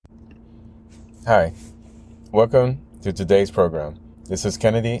Hi, welcome to today's program. This is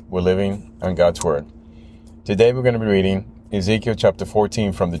Kennedy. We're living on God's Word. Today we're going to be reading Ezekiel Chapter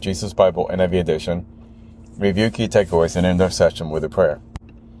 14 from the Jesus Bible NIV edition. Review key takeaways and end our session with a prayer.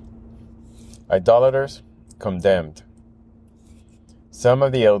 Idolaters condemned. Some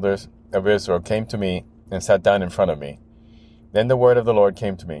of the elders of Israel came to me and sat down in front of me. Then the word of the Lord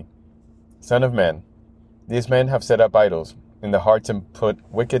came to me. Son of man, these men have set up idols in their hearts and put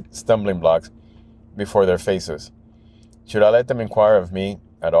wicked stumbling blocks before their faces. Should I let them inquire of me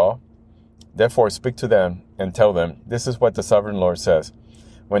at all? Therefore speak to them and tell them, this is what the sovereign Lord says.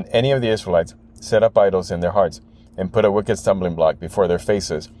 When any of the Israelites set up idols in their hearts and put a wicked stumbling block before their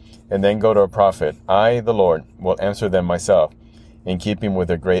faces, and then go to a prophet, I, the Lord, will answer them myself, in keeping with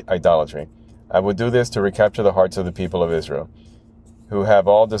their great idolatry. I will do this to recapture the hearts of the people of Israel, who have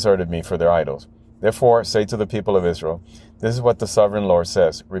all deserted me for their idols. Therefore say to the people of Israel, this is what the sovereign Lord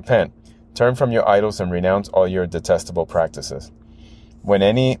says. Repent. Turn from your idols and renounce all your detestable practices. When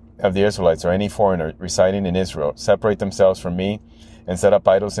any of the Israelites or any foreigner residing in Israel separate themselves from me and set up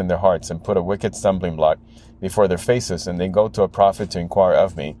idols in their hearts and put a wicked stumbling block before their faces and they go to a prophet to inquire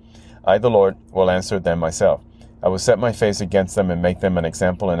of me, I, the Lord, will answer them myself. I will set my face against them and make them an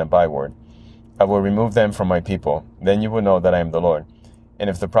example and a byword. I will remove them from my people. Then you will know that I am the Lord. And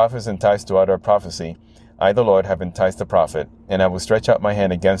if the prophet is enticed to utter a prophecy, I, the Lord, have enticed the prophet, and I will stretch out my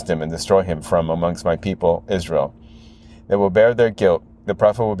hand against him and destroy him from amongst my people, Israel. They will bear their guilt. The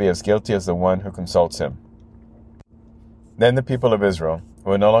prophet will be as guilty as the one who consults him. Then the people of Israel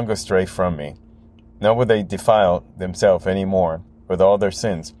will no longer stray from me, nor will they defile themselves any more with all their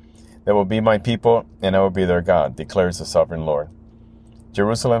sins. They will be my people, and I will be their God, declares the sovereign Lord.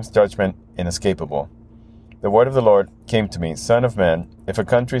 Jerusalem's judgment inescapable. The word of the Lord came to me, Son of man, if a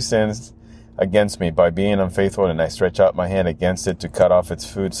country sins against me by being unfaithful, and I stretch out my hand against it to cut off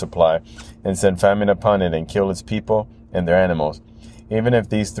its food supply and send famine upon it and kill its people and their animals. Even if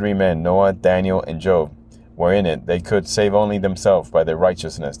these three men, Noah, Daniel, and Job, were in it, they could save only themselves by their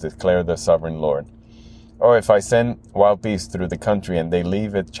righteousness, declare the sovereign Lord. Or if I send wild beasts through the country and they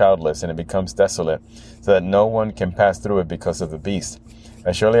leave it childless and it becomes desolate, so that no one can pass through it because of the beast.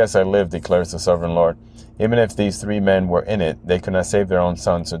 As surely as I live, declares the sovereign Lord, even if these three men were in it, they could not save their own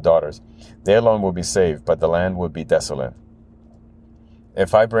sons or daughters. They alone will be saved, but the land will be desolate.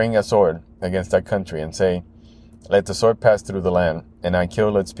 If I bring a sword against that country and say, let the sword pass through the land, and I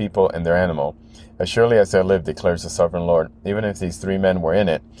kill its people and their animal, as surely as I live, declares the sovereign Lord, even if these three men were in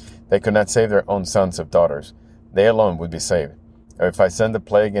it, they could not save their own sons or daughters. They alone would be saved. Or if I send a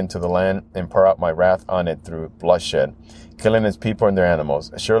plague into the land and pour out my wrath on it through bloodshed, killing its people and their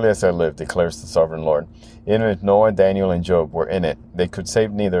animals, as surely as I live, declares the sovereign Lord, even if Noah, Daniel, and Job were in it, they could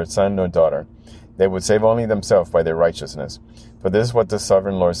save neither son nor daughter. They would save only themselves by their righteousness. For this is what the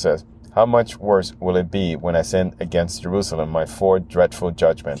sovereign Lord says, how much worse will it be when I send against Jerusalem my fourth dreadful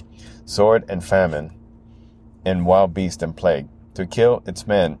judgment, sword and famine, and wild beast and plague, to kill its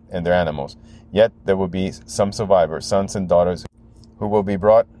men and their animals. Yet there will be some survivors, sons and daughters, who will be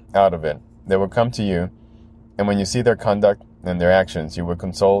brought out of it. They will come to you, and when you see their conduct and their actions, you will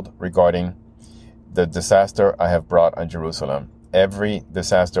console regarding the disaster I have brought on Jerusalem, every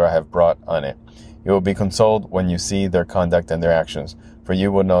disaster I have brought on it. You will be consoled when you see their conduct and their actions, for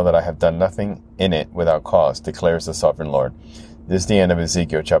you will know that I have done nothing in it without cause, declares the sovereign Lord. This is the end of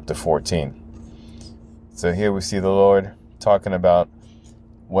Ezekiel chapter 14. So here we see the Lord talking about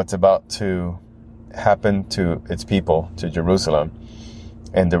what's about to happen to its people, to Jerusalem,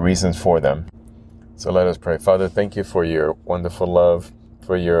 and the reasons for them. So let us pray. Father, thank you for your wonderful love,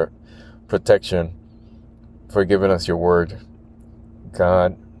 for your protection, for giving us your word.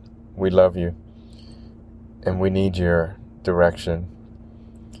 God, we love you, and we need your direction.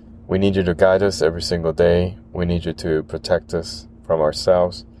 We need you to guide us every single day. We need you to protect us from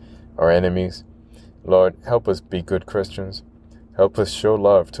ourselves, our enemies. Lord, help us be good Christians. Help us show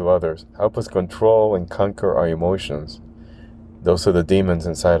love to others. Help us control and conquer our emotions. Those are the demons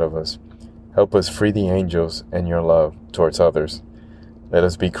inside of us. Help us free the angels and your love towards others. Let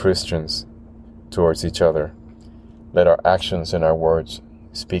us be Christians towards each other. Let our actions and our words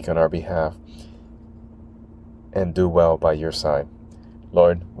speak on our behalf and do well by your side.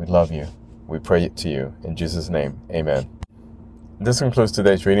 Lord, we love you. We pray it to you. In Jesus' name, amen. This concludes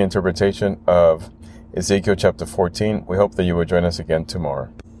today's reading interpretation of Ezekiel chapter 14. We hope that you will join us again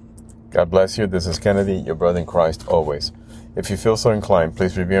tomorrow. God bless you. This is Kennedy, your brother in Christ, always. If you feel so inclined,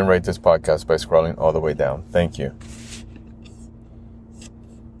 please review and rate this podcast by scrolling all the way down. Thank you.